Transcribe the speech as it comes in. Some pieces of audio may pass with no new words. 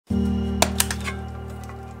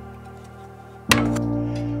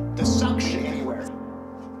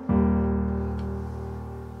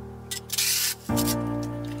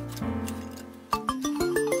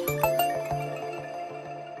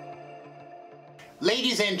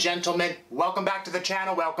Ladies and gentlemen, welcome back to the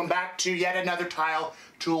channel. Welcome back to yet another Tile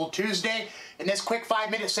Tool Tuesday. In this quick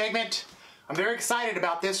 5-minute segment, I'm very excited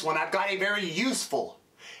about this one. I've got a very useful,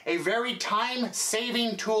 a very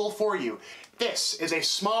time-saving tool for you. This is a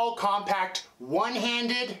small, compact,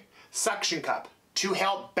 one-handed suction cup to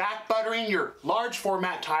help back buttering your large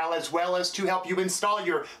format tile as well as to help you install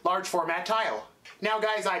your large format tile. Now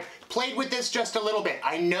guys, I've played with this just a little bit.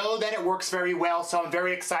 I know that it works very well, so I'm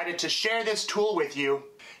very excited to share this tool with you.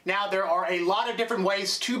 Now there are a lot of different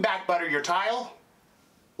ways to back butter your tile.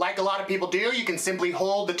 Like a lot of people do, you can simply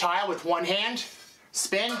hold the tile with one hand,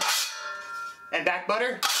 spin, and back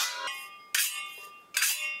butter.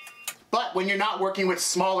 But when you're not working with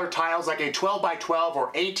smaller tiles like a 12 by 12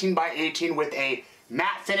 or 18 by 18 with a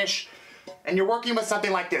matte finish, and you're working with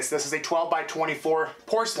something like this is a 12 by 24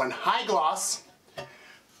 porcelain high gloss.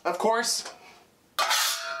 Of course,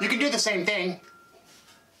 you can do the same thing,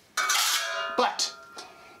 but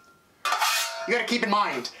you gotta keep in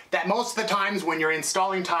mind that most of the times when you're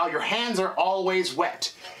installing tile, your hands are always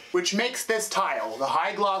wet, which makes this tile, the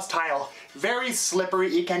high gloss tile, very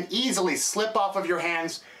slippery. It can easily slip off of your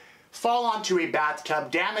hands, fall onto a bathtub,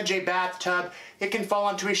 damage a bathtub. It can fall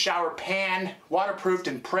onto a shower pan, waterproofed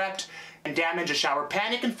and prepped, and damage a shower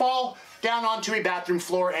pan. It can fall down onto a bathroom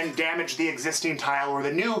floor and damage the existing tile or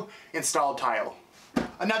the new installed tile.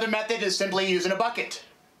 Another method is simply using a bucket.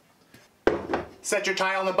 Set your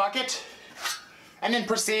tile in the bucket and then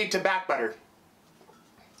proceed to back butter.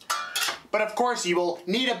 But of course you will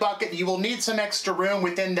need a bucket, you will need some extra room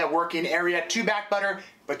within the working area to back butter,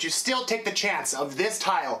 but you still take the chance of this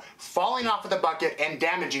tile falling off of the bucket and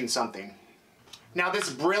damaging something. Now this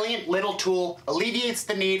brilliant little tool alleviates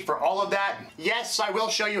the need for all of that. Yes, I will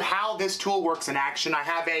show you how this tool works in action. I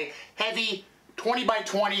have a heavy 20 by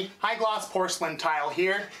 20 high gloss porcelain tile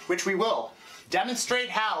here, which we will demonstrate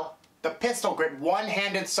how the pistol grip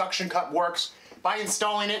one-handed suction cup works by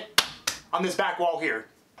installing it on this back wall here.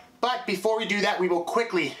 But before we do that, we will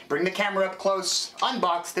quickly bring the camera up close,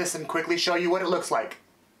 unbox this, and quickly show you what it looks like.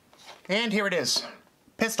 And here it is.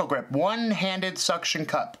 Pistol grip one-handed suction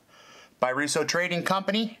cup by Russo Trading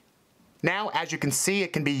Company. Now, as you can see,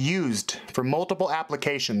 it can be used for multiple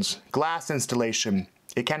applications. Glass installation.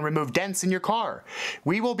 It can remove dents in your car.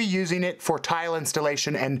 We will be using it for tile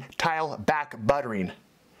installation and tile back buttering.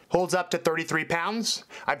 Holds up to 33 pounds.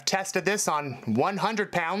 I've tested this on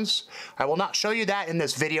 100 pounds. I will not show you that in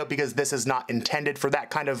this video because this is not intended for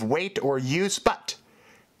that kind of weight or use, but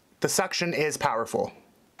the suction is powerful.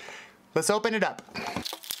 Let's open it up.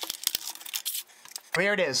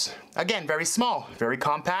 Here it is. Again, very small, very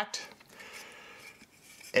compact.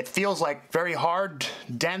 It feels like very hard,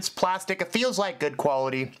 dense plastic. It feels like good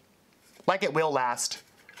quality, like it will last.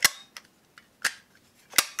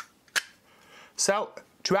 So,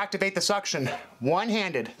 to activate the suction,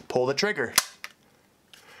 one-handed, pull the trigger.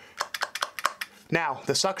 Now,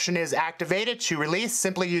 the suction is activated. To release,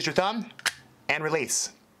 simply use your thumb and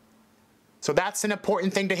release. So that's an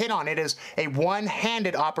important thing to hit on. It is a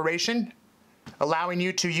one-handed operation, allowing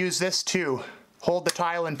you to use this to hold the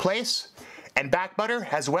tile in place and back butter,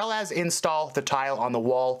 as well as install the tile on the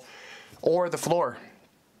wall or the floor.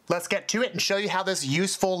 Let's get to it and show you how this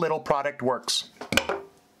useful little product works.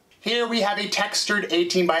 Here we have a textured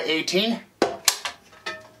 18 by 18.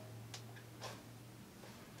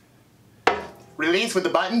 Release with the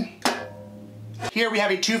button. Here we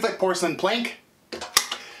have a 2-foot porcelain plank.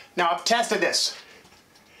 Now I've tested this.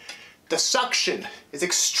 The suction is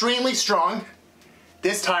extremely strong.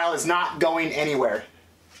 This tile is not going anywhere.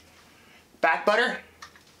 Back butter,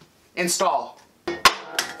 install.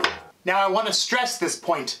 Now I want to stress this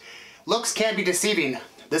point. Looks can be deceiving.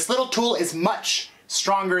 This little tool is much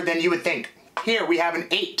stronger than you would think. Here we have an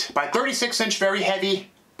 8 by 36 inch very heavy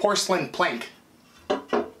porcelain plank.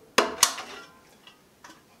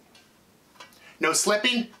 No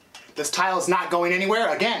slipping. This tile is not going anywhere.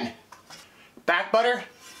 Again, back butter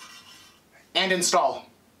and install.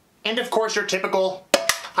 And of course your typical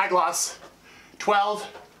high gloss 12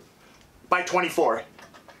 by 24.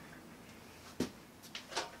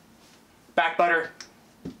 Back butter,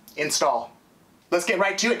 install. Let's get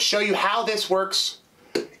right to it, show you how this works.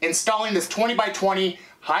 Installing this 20 by 20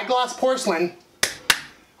 high gloss porcelain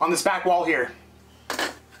on this back wall here.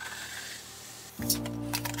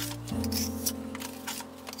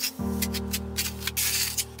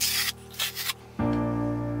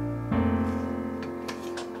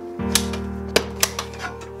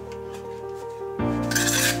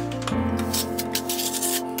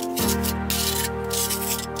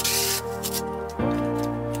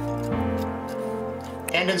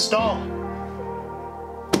 And install.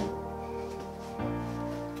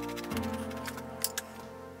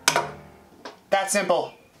 that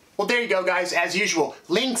simple. Well, there you go, guys. As usual,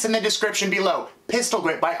 links in the description below. Pistol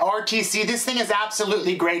Grip by RTC. This thing is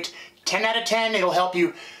absolutely great. 10 out of 10. It'll help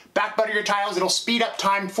you back butter your tiles. It'll speed up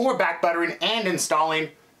time for back buttering and installing.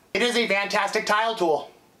 It is a fantastic tile tool.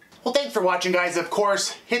 Well, thanks for watching, guys. Of course,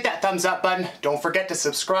 hit that thumbs up button. Don't forget to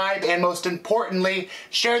subscribe, and most importantly,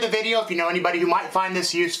 share the video if you know anybody who might find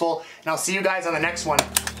this useful. And I'll see you guys on the next one.